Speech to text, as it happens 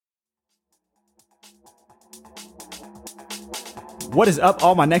What is up,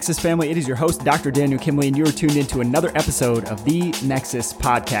 all my Nexus family? It is your host, Dr. Daniel Kimley, and you are tuned into another episode of the Nexus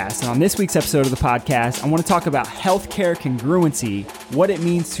Podcast. And on this week's episode of the podcast, I want to talk about healthcare congruency, what it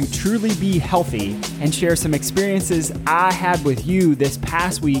means to truly be healthy, and share some experiences I had with you this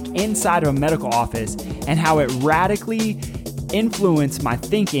past week inside of a medical office and how it radically influenced my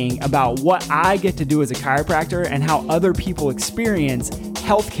thinking about what I get to do as a chiropractor and how other people experience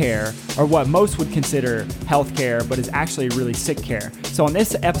healthcare, or what most would consider healthcare, but is actually really sick care. So on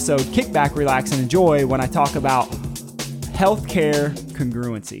this episode, kick back, relax, and enjoy when I talk about healthcare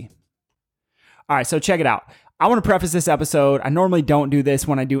congruency. All right, so check it out. I want to preface this episode. I normally don't do this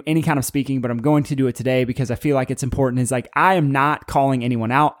when I do any kind of speaking, but I'm going to do it today because I feel like it's important. Is like, I am not calling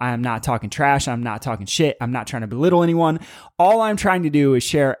anyone out. I am not talking trash. I'm not talking shit. I'm not trying to belittle anyone. All I'm trying to do is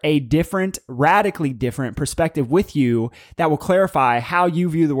share a different, radically different perspective with you that will clarify how you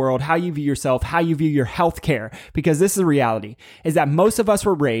view the world, how you view yourself, how you view your healthcare. Because this is the reality, is that most of us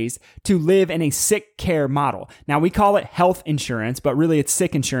were raised to live in a sick care model. Now, we call it health insurance, but really it's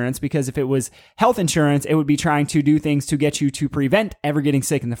sick insurance, because if it was health insurance, it would be trying to do things to get you to prevent ever getting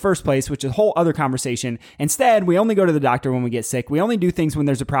sick in the first place, which is a whole other conversation. Instead, we only go to the doctor when we get sick. We only do things when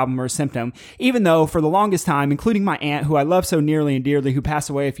there's a problem or a symptom, even though for the longest time, including my aunt, who I love so nearly and dearly, who passed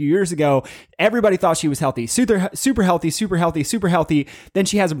away a few years ago, everybody thought she was healthy, super healthy. Then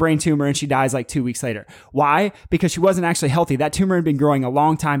she has a brain tumor and she dies like 2 weeks later. Why? Because she wasn't actually healthy. That tumor had been growing a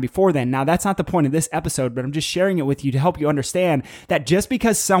long time before then. Now, that's not the point of this episode, but I'm just sharing it with you to help you understand that just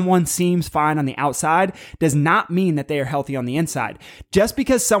because someone seems fine on the outside does not mean that they are healthy on the inside. Just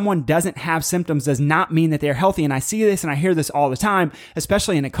because someone doesn't have symptoms does not mean that they're healthy. And I see this and I hear this all the time,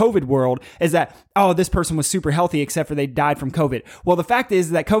 especially in a COVID world, is that, oh, this person was super healthy except for they died from COVID. Well, the fact is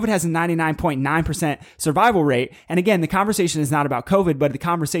that COVID has a 99.9% survival rate. And again, the conversation is not about COVID, but the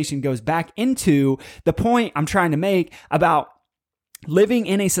conversation goes back into the point I'm trying to make about living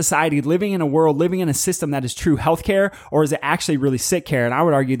in a society, living in a world, living in a system that is true healthcare, or is it actually really sick care? And I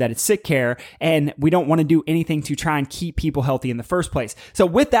would argue that it's sick care, and we don't want to do anything to try and keep people healthy in the first place. So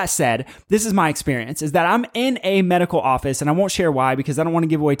with that said, this is my experience, is that I'm in a medical office, and I won't share why, because I don't want to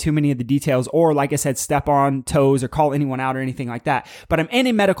give away too many of the details, or like I said, step on toes or call anyone out or anything like that. But I'm in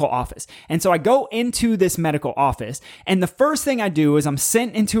a medical office. And so I go into this medical office, and the first thing I do is I'm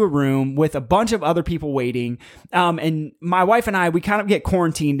sent into a room with a bunch of other people waiting. And my wife and I, we kind of get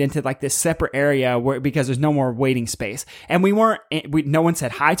quarantined into like this separate area because there's no more waiting space. And no one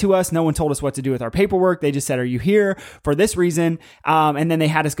said hi to us. No one told us what to do with our paperwork. They just said, "Are you here for this reason?" And then they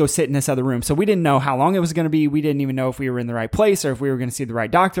had us go sit in this other room. So we didn't know how long it was going to be. We didn't even know if we were in the right place or if we were going to see the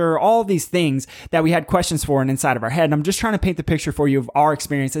right doctor, all these things that we had questions for and inside of our head. And I'm just trying to paint the picture for you of our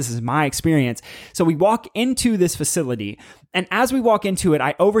experience. This is my experience. So we walk into this facility, and as we walk into it,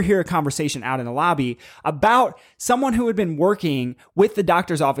 I overhear a conversation out in the lobby about someone who had been working with the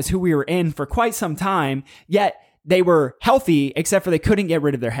doctor's office, who we were in for quite some time, yet they were healthy, except for they couldn't get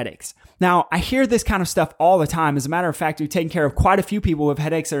rid of their headaches. Now, I hear this kind of stuff all the time. As a matter of fact, we've taken care of quite a few people with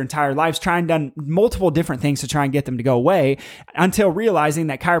headaches their entire lives, done multiple different things to try and get them to go away, until realizing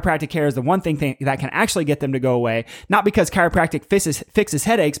that chiropractic care is the one thing that can actually get them to go away. Not because chiropractic fixes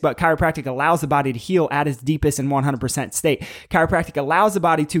headaches, but chiropractic allows the body to heal at its deepest and 100% state. Chiropractic allows the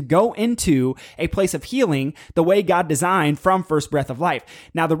body to go into a place of healing the way God designed from first breath of life.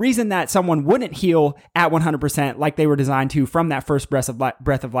 Now, the reason that someone wouldn't heal at 100% like they were designed to from that first breath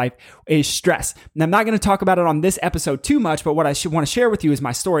of life is stress. And I'm not going to talk about it on this episode too much, but what I want to share with you is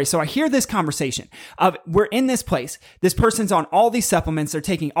my story. So I hear this conversation of, we're in this place. This person's on all these supplements. They're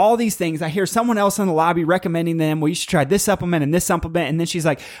taking all these things. I hear someone else in the lobby recommending them, well, you should try this supplement and this supplement. And then she's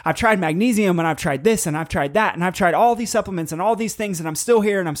like, I've tried magnesium and I've tried this and I've tried that and I've tried all these supplements and all these things, and I'm still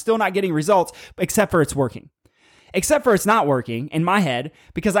here and I'm still not getting results, except for it's working. Except for it's not working in my head,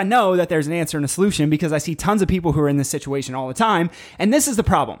 because I know that there's an answer and a solution, because I see tons of people who are in this situation all the time. And this is the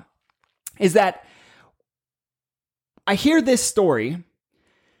problem, is that I hear this story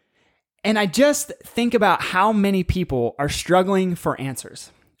and I just think about how many people are struggling for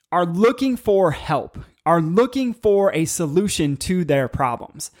answers, are looking for help, are looking for a solution to their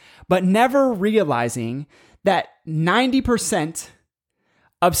problems, but never realizing that 90%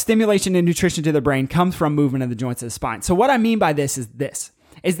 of stimulation and nutrition to the brain comes from movement of the joints of the spine. So what I mean by this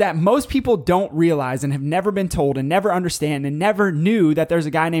is that most people don't realize and have never been told and never understand and never knew that there's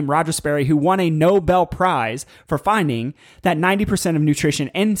a guy named Roger Sperry who won a Nobel Prize for finding that 90% of nutrition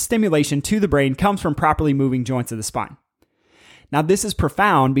and stimulation to the brain comes from properly moving joints of the spine. Now, this is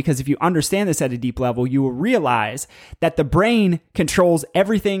profound, because if you understand this at a deep level, you will realize that the brain controls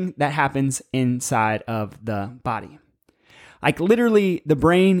everything that happens inside of the body. Like literally, the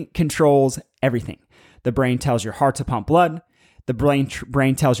brain controls everything. The brain tells your heart to pump blood. The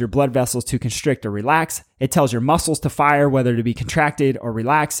brain tells your blood vessels to constrict or relax. It tells your muscles to fire, whether to be contracted or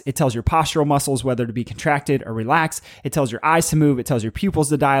relax. It tells your postural muscles whether to be contracted or relax. It tells your eyes to move. It tells your pupils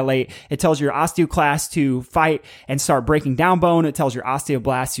to dilate. It tells your osteoclasts to fight and start breaking down bone. It tells your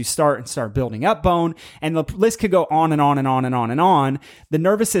osteoblasts to start building up bone. And the list could go on and on and on and on and on. The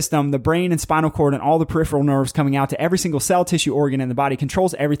nervous system, the brain and spinal cord and all the peripheral nerves coming out to every single cell, tissue, organ in the body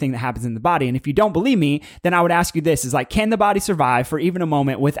controls everything that happens in the body. And if you don't believe me, then I would ask you this, is like, can the body survive for even a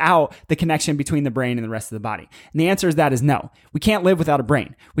moment without the connection between the brain and the rest of the body? And the answer is that is no. We can't live without a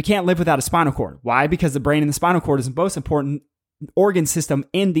brain. We can't live without a spinal cord. Why? Because the brain and the spinal cord is the most important organ system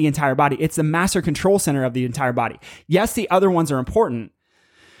in the entire body. It's the master control center of the entire body. Yes, the other ones are important,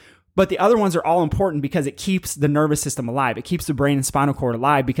 but the other ones are all important because it keeps the nervous system alive. It keeps the brain and spinal cord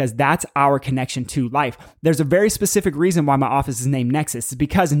alive because that's our connection to life. There's a very specific reason why my office is named Nexus. It's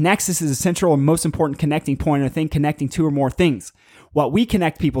because Nexus is a central and most important connecting point or thing connecting two or more things. What we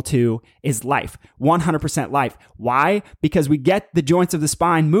connect people to is life, 100% life. Why? Because we get the joints of the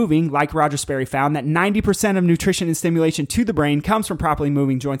spine moving, like Roger Sperry found, that 90% of nutrition and stimulation to the brain comes from properly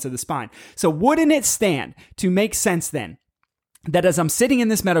moving joints of the spine. So wouldn't it stand to make sense then that as I'm sitting in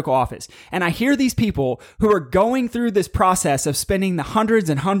this medical office and I hear these people who are going through this process of spending the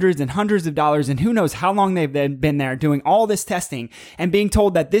hundreds and hundreds and hundreds of dollars and who knows how long they've been there doing all this testing and being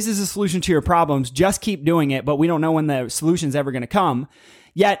told that this is a solution to your problems, just keep doing it, but we don't know when the solution's ever going to come.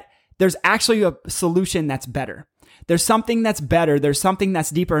 Yet there's actually a solution that's better. There's something that's better. There's something that's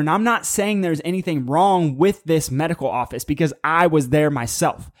deeper. And I'm not saying there's anything wrong with this medical office because I was there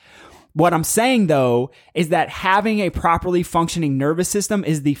myself. What I'm saying, though, is that having a properly functioning nervous system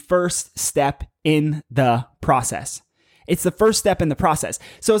is the first step in the process. It's the first step in the process.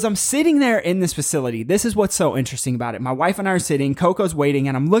 So as I'm sitting there in this facility, this is what's so interesting about it. My wife and I are sitting, Coco's waiting,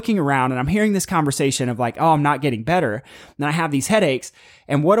 and I'm looking around and I'm hearing this conversation of like, oh, I'm not getting better. And I have these headaches.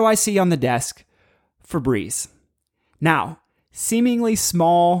 And what do I see on the desk? Febreze. Now, seemingly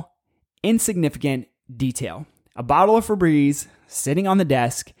small, insignificant detail. A bottle of Febreze sitting on the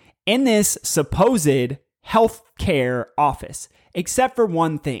desk in this supposed healthcare office, except for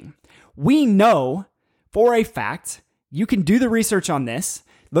one thing. We know for a fact, you can do the research on this,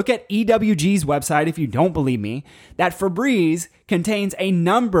 look at EWG's website if you don't believe me, that Febreze contains a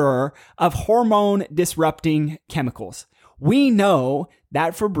number of hormone disrupting chemicals. We know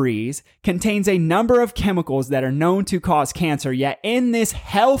that Febreze contains a number of chemicals that are known to cause cancer, yet in this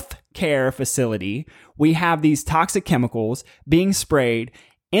healthcare facility, we have these toxic chemicals being sprayed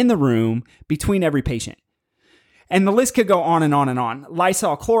in the room between every patient. And the list could go on and on and on.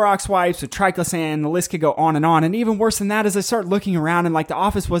 Lysol Clorox wipes with triclosan, the list could go on. And even worse than that is I start looking around and like the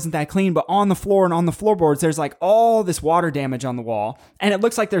office wasn't that clean, but on the floor and on the floorboards, there's like all this water damage on the wall. And it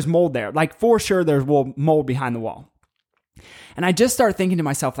looks like there's mold there. Like for sure there's mold behind the wall. And I just start thinking to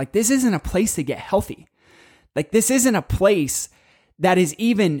myself, like, this isn't a place to get healthy. Like this isn't a place that is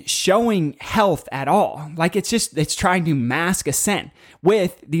even showing health at all. Like it's trying to mask a scent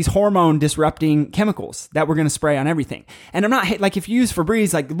with these hormone disrupting chemicals that we're going to spray on everything. And I'm not like, if you use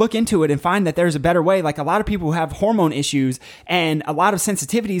Febreze, like look into it and find that there's a better way. Like a lot of people who have hormone issues and a lot of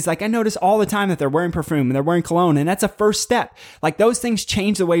sensitivities, like I notice all the time that they're wearing perfume and they're wearing cologne. And that's a first step. Like those things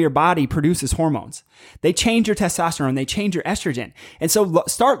change the way your body produces hormones. They change your testosterone. They change your estrogen. And so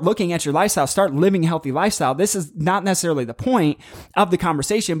start looking at your lifestyle, start living a healthy lifestyle. This is not necessarily the point of the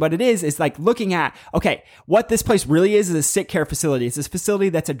conversation, but it's like looking at, okay, what this place really is a sick care facility. It's this facility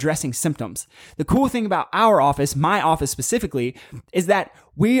that's addressing symptoms. The cool thing about our office, my office specifically, is that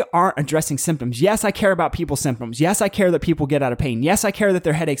we aren't addressing symptoms. Yes, I care about people's symptoms. Yes, I care that people get out of pain. Yes, I care that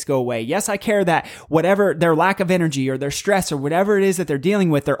their headaches go away. Yes, I care that whatever their lack of energy or their stress or whatever it is that they're dealing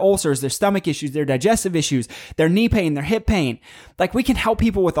with, their ulcers, their stomach issues, their digestive issues, their knee pain, their hip pain, like we can help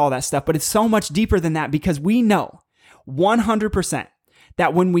people with all that stuff, but it's so much deeper than that because we know 100%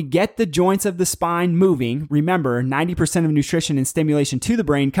 that when we get the joints of the spine moving, remember 90% of nutrition and stimulation to the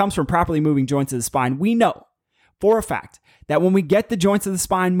brain comes from properly moving joints of the spine. We know for a fact that when we get the joints of the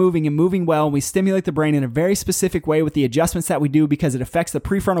spine moving and moving well, we stimulate the brain in a very specific way with the adjustments that we do because it affects the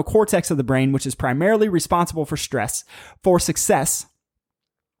prefrontal cortex of the brain, which is primarily responsible for stress, for success.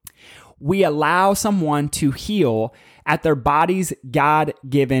 We allow someone to heal at their body's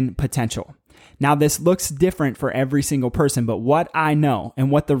God-given potential. Now, this looks different for every single person, but what I know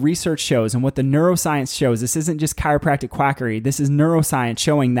and what the research shows and what the neuroscience shows, this isn't just chiropractic quackery. This is neuroscience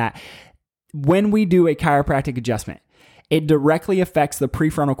showing that when we do a chiropractic adjustment, it directly affects the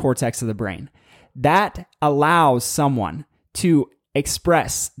prefrontal cortex of the brain. That allows someone to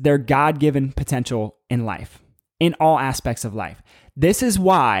express their God-given potential in life, in all aspects of life. This is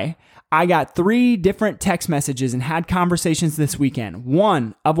why I got 3 different text messages and had conversations this weekend.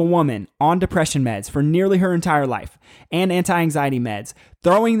 One of a woman on depression meds for nearly her entire life and anti-anxiety meds,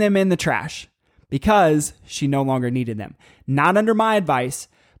 throwing them in the trash because she no longer needed them. Not under my advice,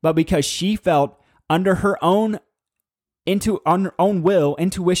 but because she felt under her own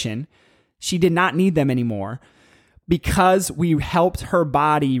intuition, she did not need them anymore. Because we helped her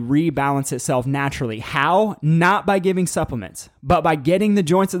body rebalance itself naturally. How? Not by giving supplements, but by getting the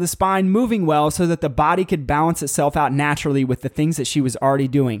joints of the spine moving well so that the body could balance itself out naturally with the things that she was already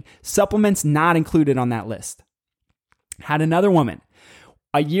doing. Supplements not included on that list. Had another woman,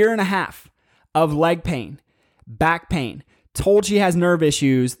 a year and a half of leg pain, back pain, told she has nerve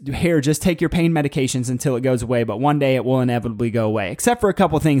issues. Here, just take your pain medications until it goes away, but one day it will inevitably go away. Except for a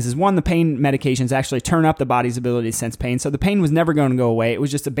couple of things. Is one, the pain medications actually turn up the body's ability to sense pain, so the pain was never going to go away. It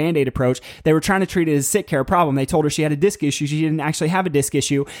was just a Band-Aid approach. They were trying to treat it as a sick care problem. They told her she had a disc issue. She didn't actually have a disc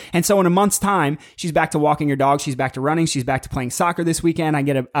issue. And so in a month's time, she's back to walking her dog. She's back to running. She's back to playing soccer this weekend.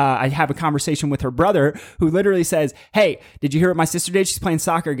 I have a conversation with her brother who literally says, "Hey, did you hear what my sister did? She's playing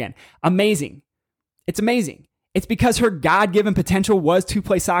soccer again." Amazing. It's amazing. It's because her God-given potential was to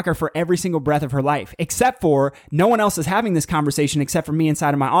play soccer for every single breath of her life, except for no one else is having this conversation except for me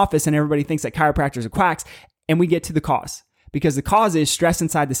inside of my office, and everybody thinks that chiropractors are quacks, and we get to the cause. Because the cause is stress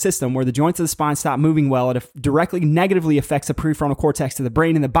inside the system where the joints of the spine stop moving well. It directly negatively affects the prefrontal cortex of the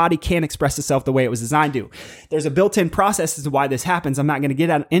brain, and the body can't express itself the way it was designed to. There's a built-in process as to why this happens. I'm not going to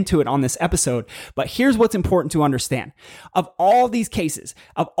get into it on this episode, but here's what's important to understand. Of all these cases,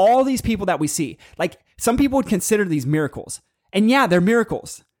 of all these people that we see, like some people would consider these miracles. And yeah, they're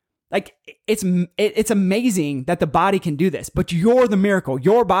miracles. Like it's amazing that the body can do this, but you're the miracle.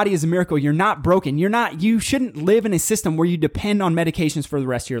 Your body is a miracle. You're not broken. You shouldn't live in a system where you depend on medications for the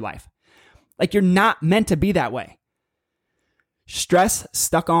rest of your life. Like you're not meant to be that way. Stress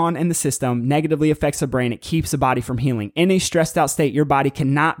stuck on in the system negatively affects the brain. It keeps the body from healing. In a stressed out state, your body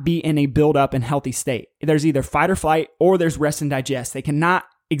cannot be in a build up and healthy state. There's either fight or flight or there's rest and digest. They cannot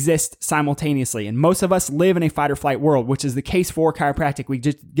exist simultaneously. And most of us live in a fight or flight world, which is the case for chiropractic. We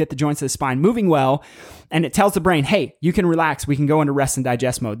just get the joints of the spine moving well, and it tells the brain, hey, you can relax. We can go into rest and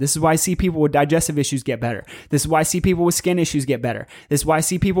digest mode. This is why I see people with digestive issues get better. This is why I see people with skin issues get better. This is why I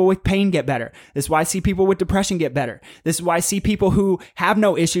see people with pain get better. This is why I see people with depression get better. This is why I see people who have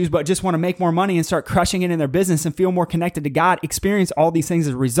no issues but just want to make more money and start crushing it in their business and feel more connected to God, experience all these things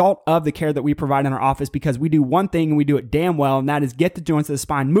as a result of the care that we provide in our office, because we do one thing and we do it damn well, and that is get the joints of the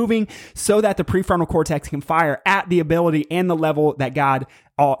spine moving so that the prefrontal cortex can fire at the ability and the level that God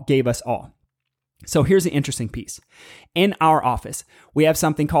gave us all. So here's the interesting piece. In our office, we have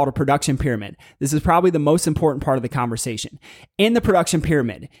something called a production pyramid. This is probably the most important part of the conversation. In the production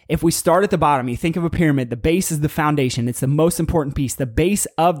pyramid, if we start at the bottom, you think of a pyramid, the base is the foundation. It's the most important piece. The base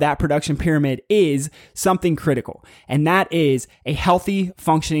of that production pyramid is something critical, and that is a healthy,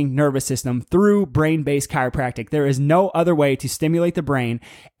 functioning nervous system through brain-based chiropractic. There is no other way to stimulate the brain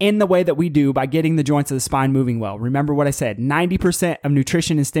in the way that we do by getting the joints of the spine moving well. Remember what I said, 90% of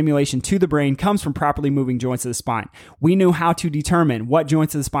nutrition and stimulation to the brain comes from properly moving joints of the spine. We knew how to determine what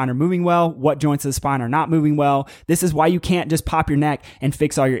joints of the spine are moving well, what joints of the spine are not moving well. This is why you can't just pop your neck and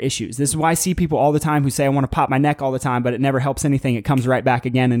fix all your issues. This is why I see people all the time who say, I want to pop my neck all the time, but it never helps anything. It comes right back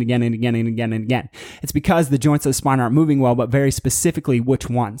again and again and again and again and again. It's because the joints of the spine aren't moving well, but very specifically which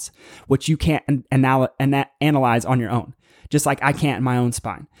ones, which you can't analyze on your own, just like I can't in my own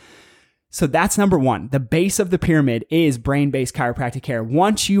spine. So that's number one. The base of the pyramid is brain-based chiropractic care.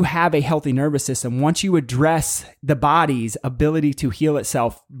 Once you have a healthy nervous system, once you address the body's ability to heal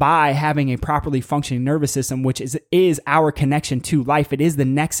itself by having a properly functioning nervous system, which is our connection to life. It is the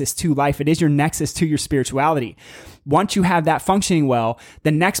nexus to life. It is your nexus to your spirituality. Once you have that functioning well,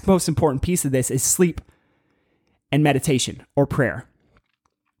 the next most important piece of this is sleep and meditation or prayer.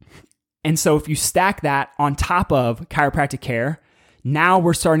 And so if you stack that on top of chiropractic care, now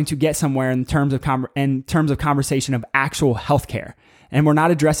we're starting to get somewhere in terms of conversation of actual healthcare. And we're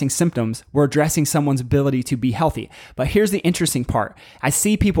not addressing symptoms. We're addressing someone's ability to be healthy. But here's the interesting part. I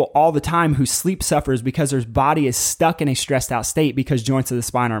see people all the time who sleep suffers because their body is stuck in a stressed out state because joints of the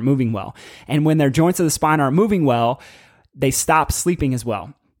spine aren't moving well. And when their joints of the spine aren't moving well, they stop sleeping as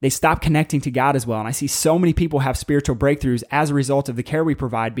well. They stop connecting to God as well. And I see so many people have spiritual breakthroughs as a result of the care we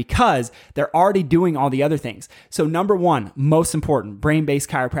provide because they're already doing all the other things. So number one, most important, brain-based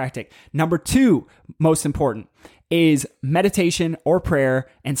chiropractic. Number two, most important, is meditation or prayer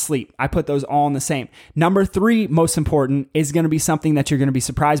and sleep. I put those all in the same. Number 3, most important, is going to be something that you're going to be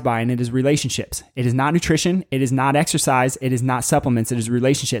surprised by, and it is relationships. It is not nutrition. It is not exercise. It is not supplements. It is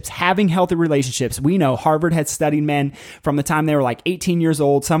relationships. Having healthy relationships. We know Harvard had studied men from the time they were like 18 years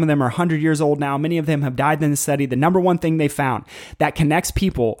old. Some of them are 100 years old now. Many of them have died in the study. The number one thing they found that connects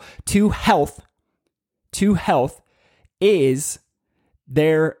people to health is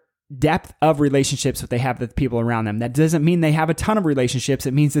their depth of relationships that they have with people around them. That doesn't mean they have a ton of relationships.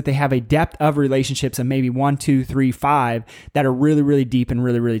 It means that they have a depth of relationships of maybe 1, 2, 3, 5 that are really, really deep and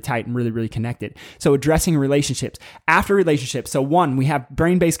really, really tight and really, really connected. So addressing relationships. After relationships, so 1, we have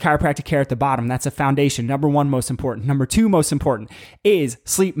brain-based chiropractic care at the bottom. That's a foundation. Number 1, most important. Number 2, most important is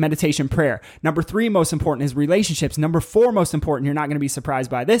sleep, meditation, prayer. Number 3, most important is relationships. Number 4, most important, you're not going to be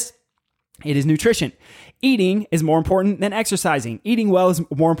surprised by this, it is nutrition. Eating is more important than exercising. Eating well is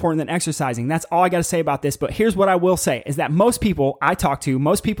more important than exercising. That's all I got to say about this. But here's what I will say is that most people I talk to,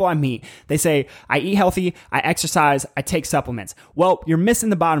 most people I meet, they say, I eat healthy, I exercise, I take supplements. Well, you're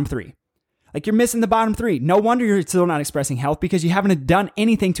missing the bottom 3. Like you're missing the bottom 3. No wonder you're still not expressing health because you haven't done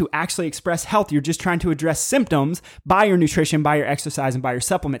anything to actually express health. You're just trying to address symptoms by your nutrition, by your exercise, and by your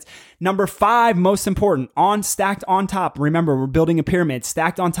supplements. Number 5, most important, stacked on top. Remember, we're building a pyramid.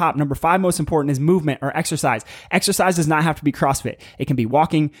 Stacked on top. Number 5, most important is movement or exercise. Exercise does not have to be CrossFit. It can be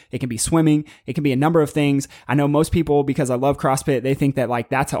walking. It can be swimming. It can be a number of things. I know most people, because I love CrossFit, they think that like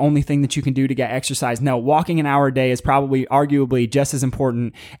that's the only thing that you can do to get exercise. No, walking an hour a day is probably arguably just as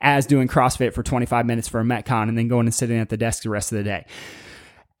important as doing CrossFit for 25 minutes for a Metcon and then going and sitting at the desk the rest of the day.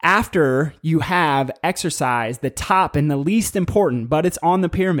 After you have exercise, the top and the least important, but it's on the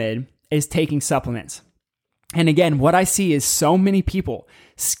pyramid, is taking supplements. And again, what I see is so many people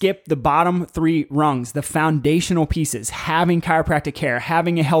skip the bottom 3 rungs, the foundational pieces, having chiropractic care,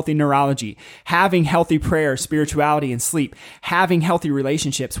 having a healthy neurology, having healthy prayer, spirituality, and sleep, having healthy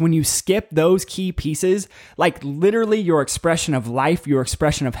relationships. When you skip those key pieces, like literally your expression of life, your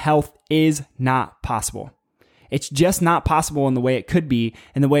expression of health is not possible. It's just not possible in the way it could be,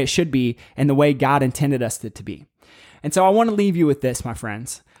 and the way it should be, and the way God intended us it to be. And so I want to leave you with this, my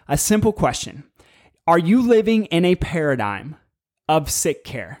friends. A simple question. Are you living in a paradigm of sick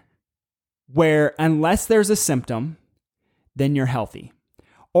care where unless there's a symptom, then you're healthy?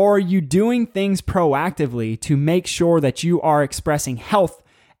 Or are you doing things proactively to make sure that you are expressing health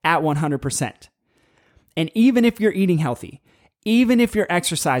at 100%? And even if you're eating healthy, even if you're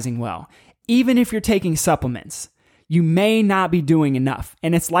exercising well, even if you're taking supplements, you may not be doing enough.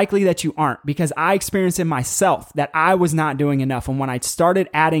 And it's likely that you aren't, because I experienced it myself that I was not doing enough. And when I started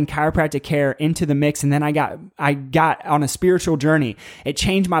adding chiropractic care into the mix, and then I got on a spiritual journey, it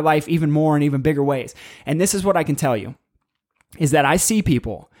changed my life even more in even bigger ways. And this is what I can tell you, is that I see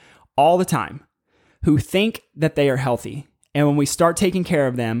people all the time who think that they are healthy. And when we start taking care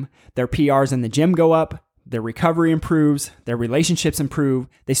of them, their PRs in the gym go up, their recovery improves, their relationships improve,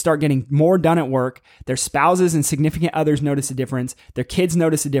 they start getting more done at work, their spouses and significant others notice a difference, their kids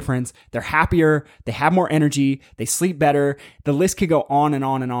notice a difference, they're happier, they have more energy, they sleep better. The list could go on and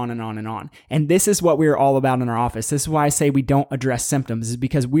on and on and on and on. And this is what we're all about in our office. This is why I say we don't address symptoms, is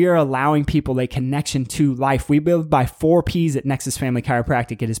because we are allowing people a connection to life. We build by 4 Ps at Nexus Family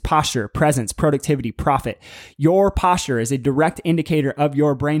Chiropractic. It is posture, presence, productivity, profit. Your posture is a direct indicator of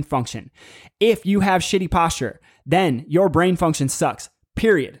your brain function. If you have shitty posture, then your brain function sucks.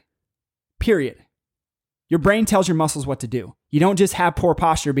 Period. Your brain tells your muscles what to do. You don't just have poor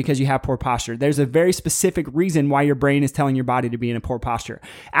posture because you have poor posture. There's a very specific reason why your brain is telling your body to be in a poor posture.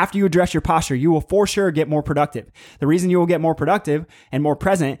 After you address your posture, you will for sure get more productive. The reason you will get more productive and more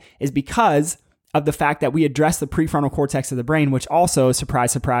present is because of the fact that we address the prefrontal cortex of the brain, which also,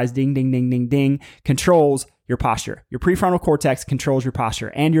 surprise, surprise, ding, ding, ding, ding, ding, controls your posture. Your prefrontal cortex controls your posture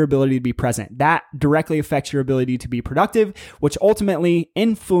and your ability to be present. That directly affects your ability to be productive, which ultimately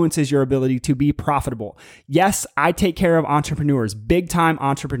influences your ability to be profitable. Yes, I take care of entrepreneurs, big time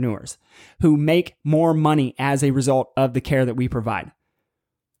entrepreneurs who make more money as a result of the care that we provide.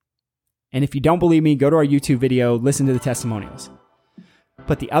 And if you don't believe me, go to our YouTube video, listen to the testimonials.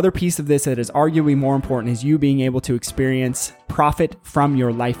 But the other piece of this that is arguably more important is you being able to experience profit from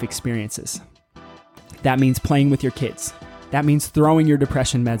your life experiences. That means playing with your kids. That means throwing your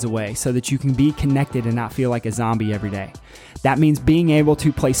depression meds away so that you can be connected and not feel like a zombie every day. That means being able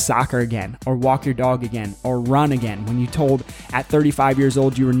to play soccer again, or walk your dog again, or run again when you told at 35 years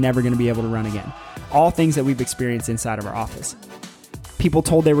old you were never going to be able to run again. All things that we've experienced inside of our office. People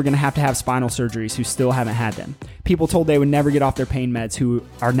told they were going to have spinal surgeries who still haven't had them. People told they would never get off their pain meds who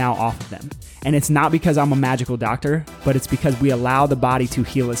are now off of them. And it's not because I'm a magical doctor, but it's because we allow the body to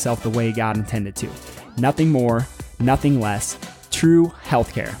heal itself the way God intended to. Nothing more, nothing less. True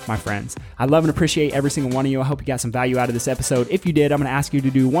healthcare, my friends. I love and appreciate every single one of you. I hope you got some value out of this episode. If you did, I'm going to ask you to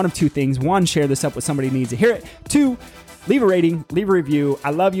do one of two things. One, share this up with somebody who needs to hear it. Two, leave a rating, leave a review.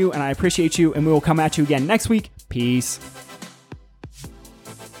 I love you and I appreciate you, and we will come at you again next week. Peace.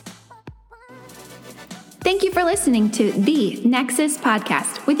 Thank you for listening to the Nexus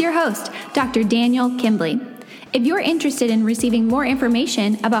Podcast with your host, Dr. Daniel Kimbley. If you're interested in receiving more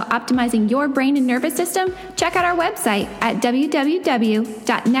information about optimizing your brain and nervous system, check out our website at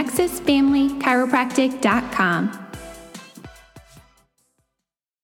www.nexusfamilychiropractic.com.